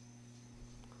moves.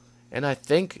 And I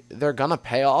think they're going to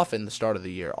pay off in the start of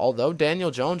the year. Although Daniel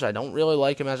Jones, I don't really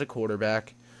like him as a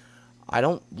quarterback. I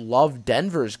don't love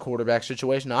Denver's quarterback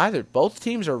situation either. Both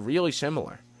teams are really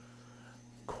similar.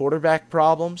 Quarterback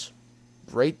problems,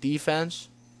 great defense,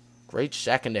 great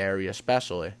secondary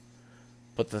especially.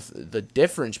 But the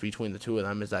difference between the two of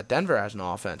them is that Denver has an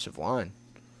offensive line.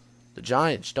 The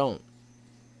Giants don't.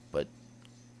 But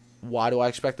why do I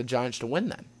expect the Giants to win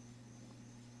then?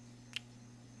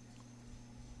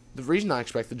 The reason I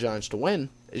expect the Giants to win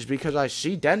is because I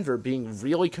see Denver being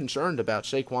really concerned about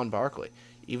Saquon Barkley.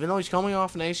 Even though he's coming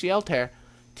off an ACL tear,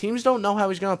 teams don't know how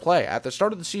he's going to play. At the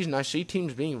start of the season, I see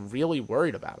teams being really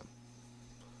worried about him.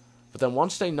 But then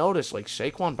once they notice,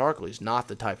 Saquon Barkley is not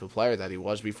the type of player that he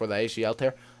was before the ACL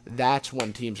tear, that's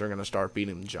when teams are going to start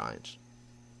beating the Giants.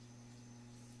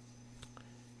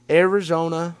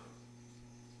 Arizona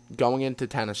going into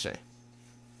Tennessee.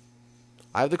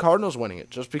 I have the Cardinals winning it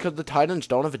just because the Titans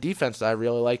don't have a defense that I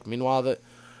really like. Meanwhile,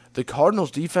 the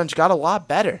Cardinals defense got a lot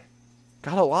better.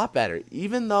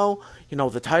 Even though,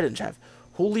 the Titans have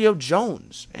Julio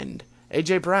Jones and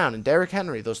A.J. Brown and Derrick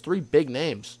Henry, those three big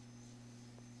names.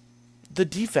 The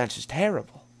defense is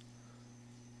terrible.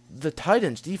 The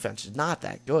Titans' defense is not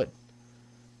that good.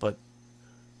 But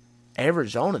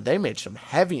Arizona, they made some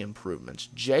heavy improvements.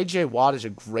 J.J. Watt is a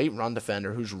great run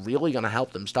defender who's really going to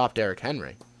help them stop Derrick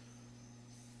Henry.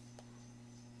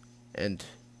 And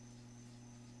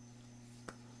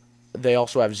they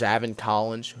also have Zaven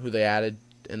Collins, who they added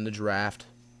in the draft,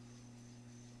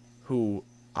 who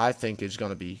I think is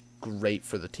going to be great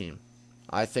for the team.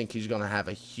 I think he's going to have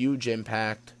a huge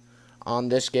impact on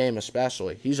this game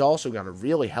especially. He's also going to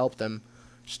really help them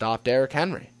stop Derrick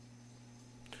Henry.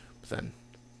 But then,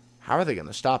 how are they going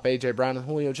to stop A.J. Brown and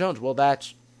Julio Jones? Well,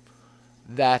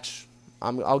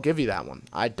 I'll give you that one.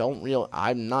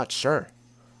 I'm not sure.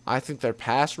 I think their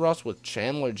pass rush with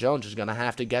Chandler Jones is going to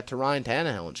have to get to Ryan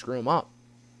Tannehill and screw him up.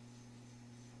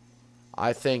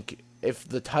 I think if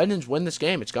the Titans win this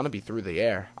game, it's going to be through the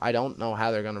air. I don't know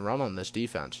how they're going to run on this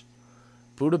defense.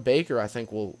 Budda Baker, I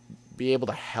think, will be able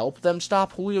to help them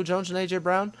stop Julio Jones and A.J.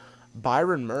 Brown.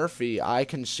 Byron Murphy, I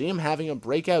can see him having a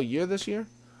breakout year this year,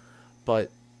 but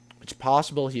it's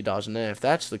possible he doesn't. And if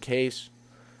that's the case,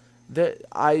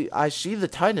 I see the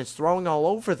Titans throwing all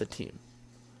over the team.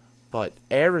 But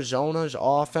Arizona's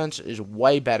offense is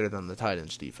way better than the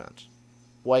Titans' defense.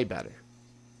 Way better.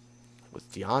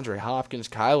 With DeAndre Hopkins,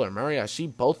 Kyler Murray, I see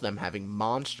both of them having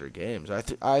monster games.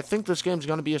 I think this game's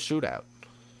going to be a shootout.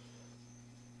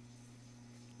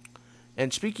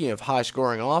 And speaking of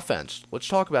high-scoring offense, let's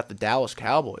talk about the Dallas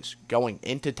Cowboys going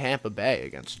into Tampa Bay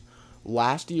against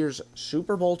last year's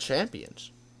Super Bowl champions.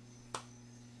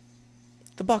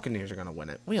 The Buccaneers are going to win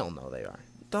it. We all know they are.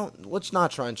 Let's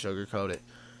not try and sugarcoat it.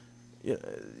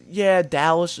 Yeah,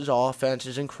 Dallas's offense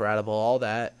is incredible, all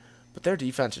that, but their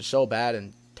defense is so bad,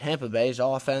 and Tampa Bay's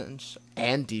offense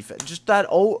and defense, just that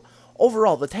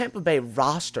overall, the Tampa Bay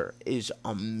roster is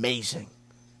amazing.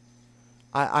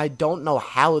 I don't know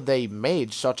how they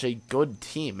made such a good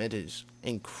team. It is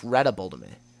incredible to me.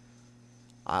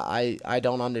 I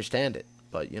don't understand it,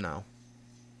 but,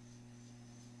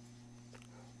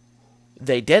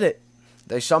 they did it.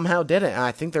 They somehow did it, and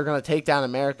I think they're going to take down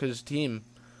America's team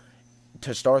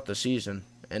to start the season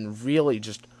and really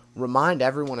just remind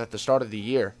everyone at the start of the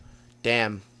year,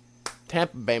 damn,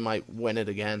 Tampa Bay might win it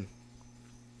again.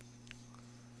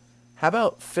 How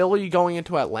about Philly going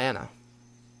into Atlanta?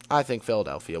 I think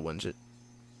Philadelphia wins it.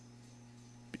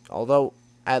 Although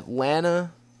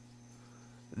Atlanta,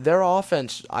 their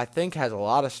offense, I think, has a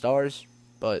lot of stars,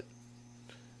 but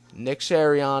Nick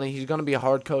Sirianni, he's going to be a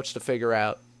hard coach to figure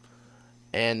out.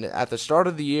 And at the start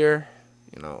of the year,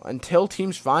 until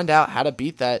teams find out how to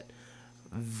beat that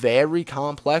very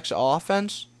complex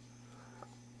offense,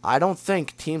 I don't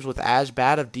think teams with as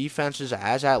bad of defenses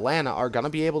as Atlanta are going to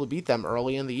be able to beat them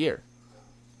early in the year.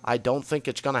 I don't think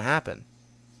it's going to happen.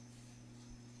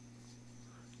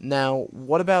 Now,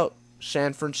 what about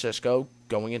San Francisco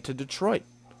going into Detroit?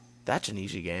 That's an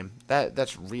easy game.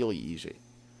 That's really easy.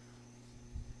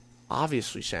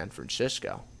 Obviously, San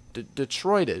Francisco.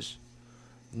 Detroit is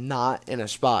not in a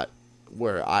spot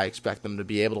where I expect them to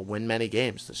be able to win many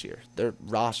games this year. Their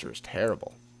roster is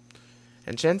terrible.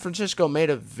 And San Francisco made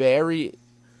a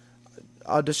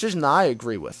decision I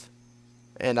agree with,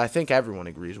 and I think everyone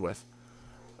agrees with,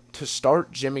 to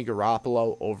start Jimmy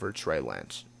Garoppolo over Trey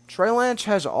Lance. Trey Lance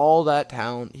has all that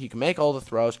talent. He can make all the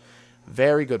throws.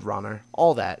 Very good runner.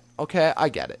 All that. Okay, I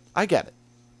get it.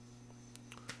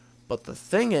 But the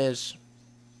thing is,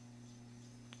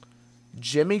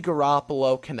 Jimmy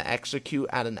Garoppolo can execute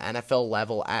at an NFL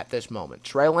level at this moment.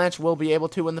 Trey Lance will be able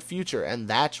to in the future, and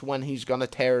that's when he's going to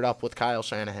tear it up with Kyle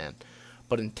Shanahan.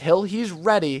 But until he's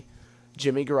ready,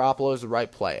 Jimmy Garoppolo is the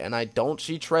right play. And I don't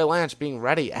see Trey Lance being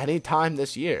ready anytime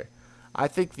this year. I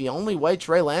think the only way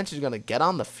Trey Lance is going to get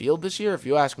on the field this year, if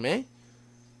you ask me,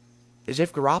 is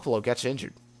if Garoppolo gets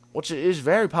injured, which is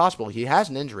very possible. He has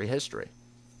an injury history.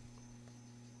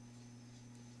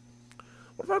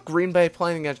 What about Green Bay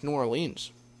playing against New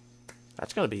Orleans?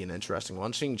 That's going to be an interesting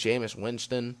one. Seeing Jameis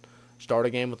Winston start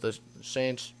a game with the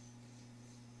Saints.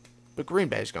 But Green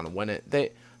Bay's going to win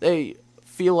it. They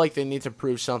feel like they need to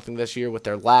prove something this year with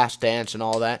their last dance and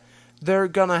all that. They're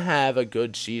going to have a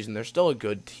good season. They're still a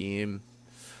good team.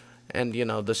 And,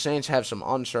 the Saints have some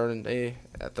uncertainty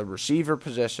at the receiver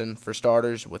position for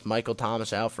starters with Michael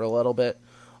Thomas out for a little bit.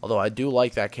 Although I do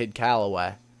like that kid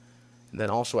Callaway. And then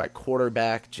also at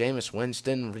quarterback, Jameis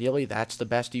Winston, really, that's the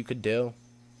best you could do?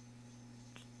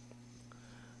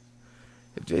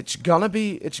 it's gonna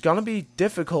be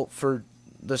difficult for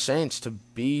the Saints to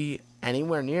be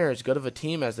anywhere near as good of a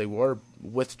team as they were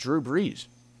with Drew Brees,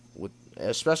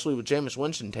 especially with Jameis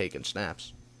Winston taking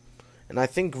snaps. And I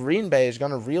think Green Bay is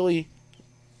gonna really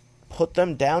put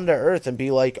them down to earth and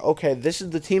be like, okay, this is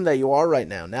the team that you are right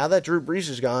now. Now that Drew Brees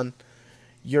is gone,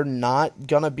 you're not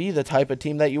going to be the type of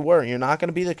team that you were. You're not going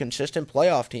to be the consistent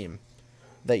playoff team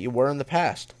that you were in the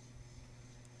past.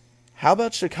 How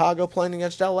about Chicago playing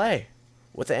against L.A.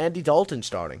 with Andy Dalton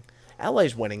starting?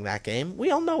 L.A.'s winning that game. We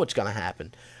all know what's going to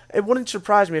happen. It wouldn't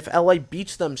surprise me if L.A.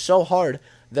 beats them so hard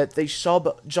that they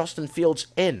sub Justin Fields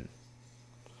in.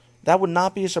 That would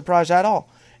not be a surprise at all.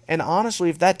 And honestly,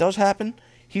 if that does happen,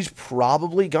 he's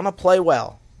probably going to play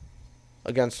well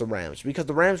against the Rams, because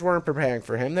the Rams weren't preparing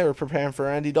for him. They were preparing for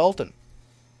Andy Dalton.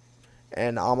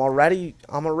 And I'm already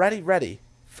ready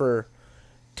for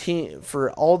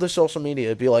all the social media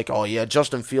to be like, oh yeah,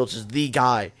 Justin Fields is the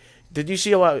guy. Did you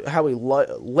see how he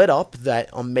lit up that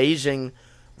amazing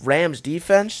Rams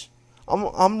defense?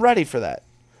 I'm ready for that.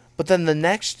 But then the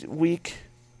next week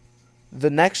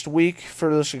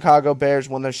for the Chicago Bears,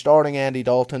 when they're starting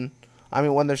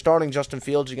when they're starting Justin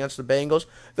Fields against the Bengals,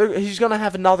 he's going to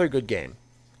have another good game.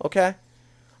 Okay?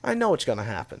 I know it's going to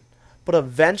happen. But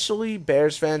eventually,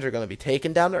 Bears fans are going to be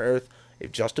taken down to earth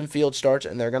if Justin Fields starts,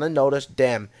 and they're going to notice,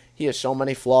 damn, he has so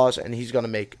many flaws, and he's going to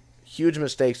make huge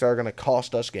mistakes that are going to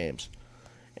cost us games.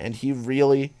 And he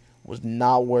really was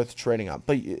not worth trading up.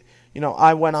 But,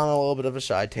 I went on a little bit of a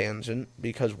side tangent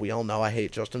because we all know I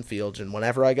hate Justin Fields, and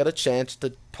whenever I get a chance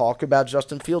to talk about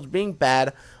Justin Fields being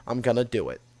bad, I'm going to do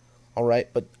it. All right,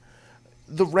 but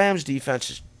the Rams defense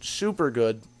is super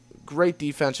good. Great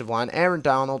defensive line. Aaron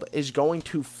Donald is going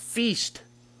to feast.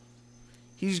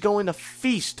 He's going to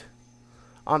feast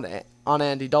on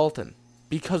Andy Dalton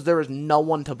because there is no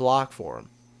one to block for him.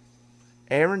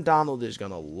 Aaron Donald is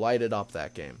going to light it up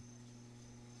that game.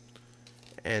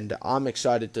 And I'm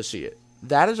excited to see it.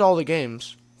 That is all the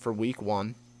games for week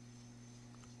 1.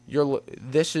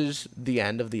 This is the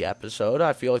end of the episode.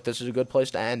 I feel like this is a good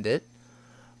place to end it.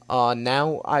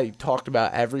 Now I talked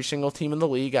about every single team in the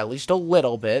league, at least a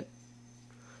little bit.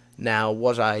 Now,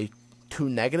 was I too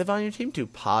negative on your team, too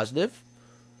positive?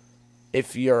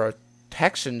 If you're a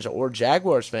Texans or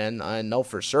Jaguars fan, I know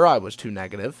for sure I was too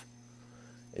negative.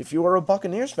 If you were a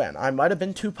Buccaneers fan, I might have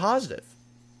been too positive.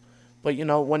 But,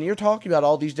 when you're talking about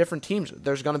all these different teams,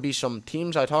 there's going to be some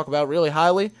teams I talk about really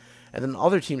highly, and then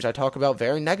other teams I talk about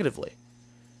very negatively.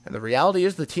 And the reality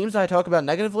is, the teams I talk about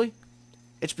negatively,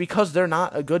 it's because they're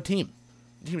not a good team.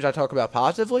 The teams I talk about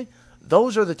positively,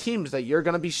 those are the teams that you're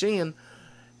going to be seeing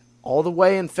all the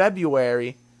way in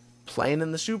February playing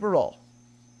in the Super Bowl.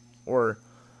 Or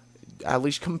at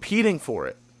least competing for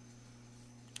it.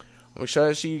 I'm excited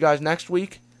to see you guys next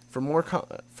week. For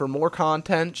more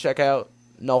content, check out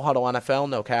No Huddle NFL,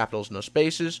 no capitals, no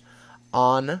spaces,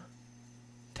 on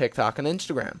TikTok and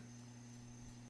Instagram.